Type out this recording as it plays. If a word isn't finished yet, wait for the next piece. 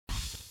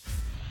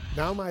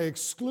Now my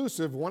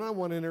exclusive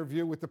one-on-one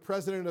interview with the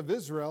President of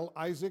Israel,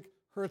 Isaac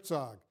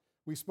Herzog.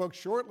 We spoke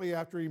shortly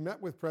after he met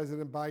with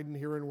President Biden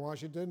here in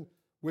Washington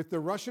with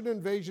the Russian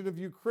invasion of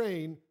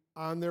Ukraine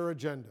on their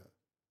agenda.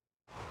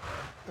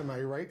 Am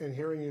I right in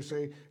hearing you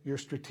say your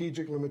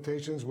strategic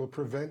limitations will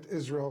prevent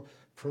Israel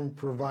from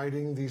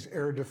providing these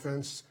air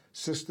defense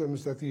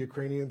systems that the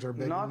Ukrainians are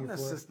begging you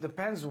for?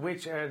 Depends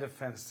which air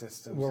defense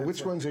systems. Well,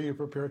 which ones are you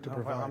prepared to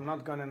provide? Well, I'm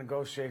not going to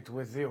negotiate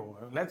with you.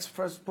 Let's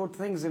first put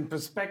things in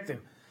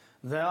perspective.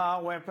 There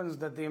are weapons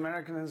that the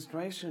American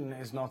administration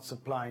is not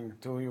supplying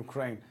to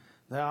Ukraine.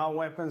 There are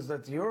weapons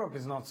that Europe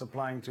is not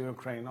supplying to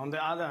Ukraine. On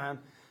the other hand,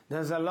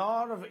 there's a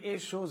lot of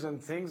issues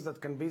and things that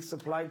can be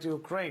supplied to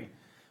Ukraine.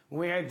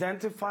 We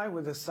identify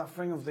with the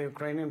suffering of the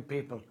Ukrainian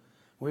people.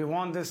 We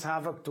want this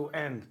havoc to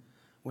end.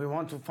 We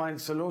want to find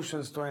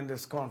solutions to end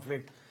this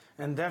conflict.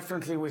 And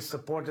definitely we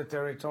support the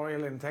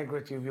territorial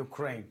integrity of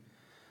Ukraine.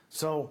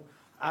 So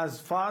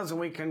as far as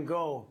we can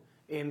go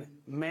in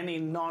many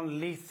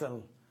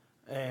non-lethal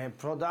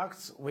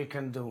products, we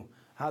can do.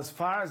 As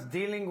far as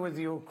dealing with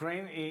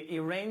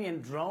Iranian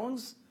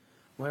drones,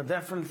 we're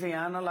definitely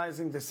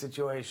analyzing the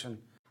situation.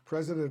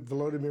 President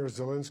Volodymyr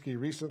Zelensky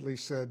recently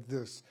said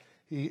this.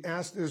 He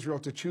asked Israel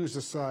to choose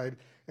a side,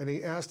 and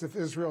he asked if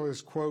Israel is,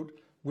 quote,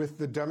 with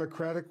the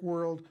democratic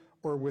world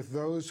or with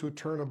those who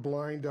turn a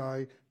blind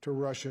eye to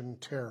Russian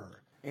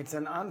terror. It's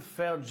an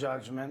unfair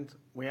judgment.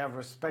 We have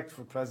respect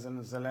for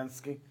President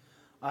Zelensky.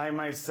 I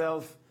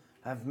myself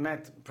have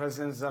met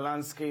President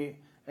Zelensky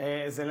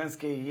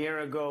a year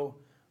ago.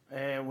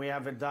 We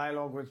have a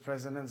dialogue with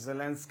President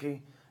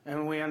Zelensky,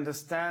 and we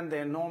understand the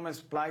enormous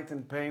plight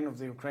and pain of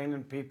the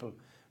Ukrainian people.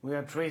 We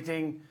are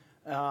treating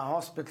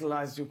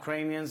hospitalized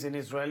Ukrainians in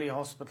Israeli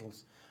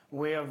hospitals.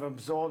 We have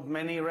absorbed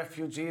many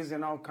refugees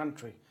in our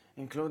country,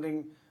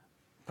 including,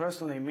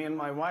 personally, me and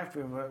my wife,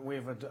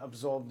 we've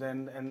absorbed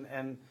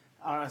and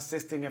are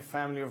assisting a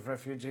family of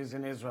refugees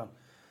in Israel.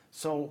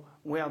 So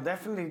we are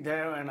definitely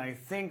there, and I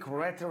think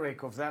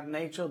rhetoric of that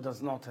nature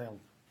does not help.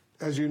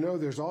 As you know,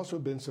 there's also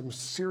been some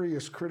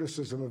serious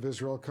criticism of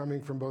Israel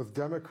coming from both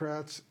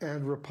Democrats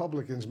and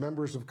Republicans,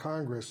 members of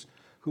Congress,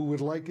 who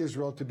would like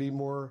Israel to be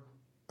more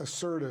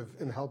assertive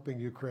in helping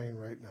Ukraine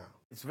right now.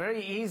 It's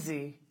very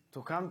easy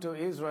to come to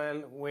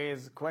Israel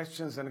with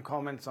questions and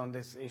comments on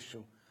this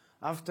issue.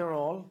 After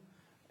all,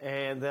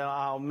 there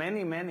are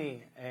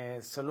many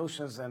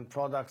solutions and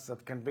products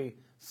that can be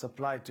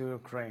supplied to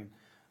Ukraine.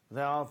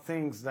 There are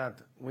things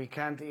that we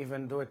can't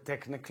even do it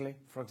technically.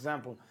 For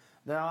example,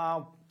 there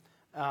are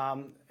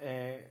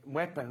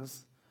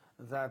weapons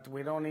that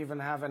we don't even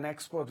have an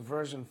export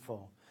version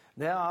for.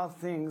 There are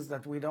things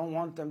that we don't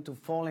want them to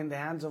fall in the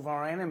hands of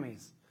our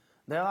enemies.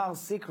 There are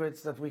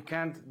secrets that we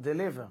can't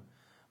deliver.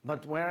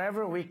 But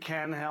wherever we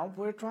can help,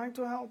 we're trying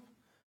to help.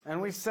 And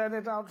we said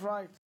it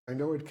outright. I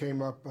know it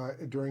came up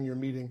during your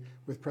meeting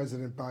with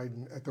President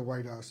Biden at the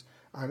White House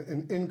on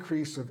an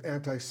increase of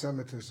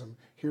anti-Semitism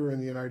here in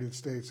the United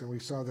States. And we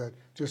saw that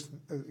just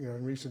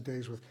in recent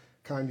days with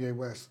Kanye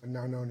West,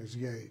 now known as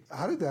Ye.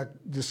 How did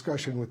that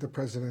discussion with the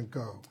president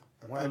go?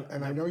 Well,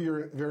 and I know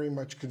you're very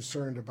much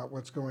concerned about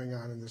what's going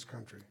on in this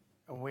country.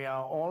 We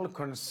are all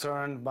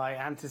concerned by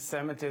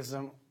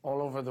anti-Semitism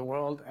all over the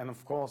world, and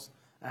of course,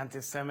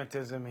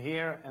 anti-Semitism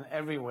here and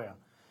everywhere.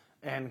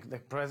 And the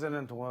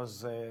president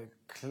was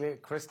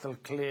crystal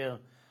clear,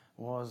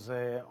 was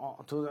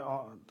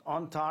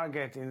on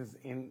target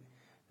in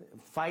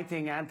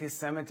fighting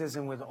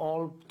anti-Semitism with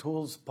all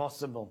tools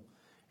possible.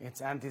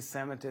 It's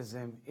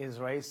anti-Semitism, it's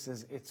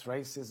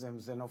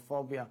racism,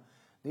 xenophobia.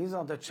 These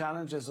are the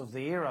challenges of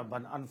the era,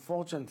 but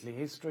unfortunately,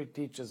 history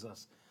teaches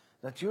us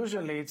that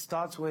usually it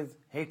starts with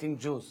hating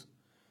Jews,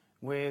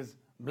 with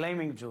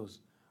blaming Jews,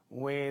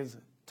 with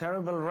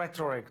terrible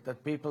rhetoric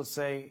that people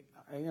say,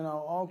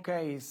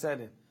 okay, he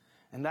said it.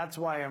 And that's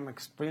why I'm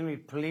extremely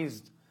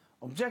pleased,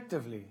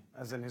 objectively,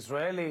 as an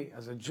Israeli,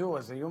 as a Jew,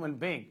 as a human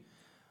being,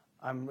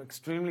 I'm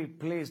extremely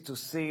pleased to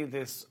see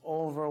this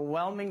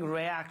overwhelming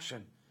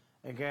reaction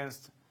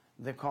against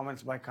the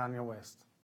comments by Kanye West.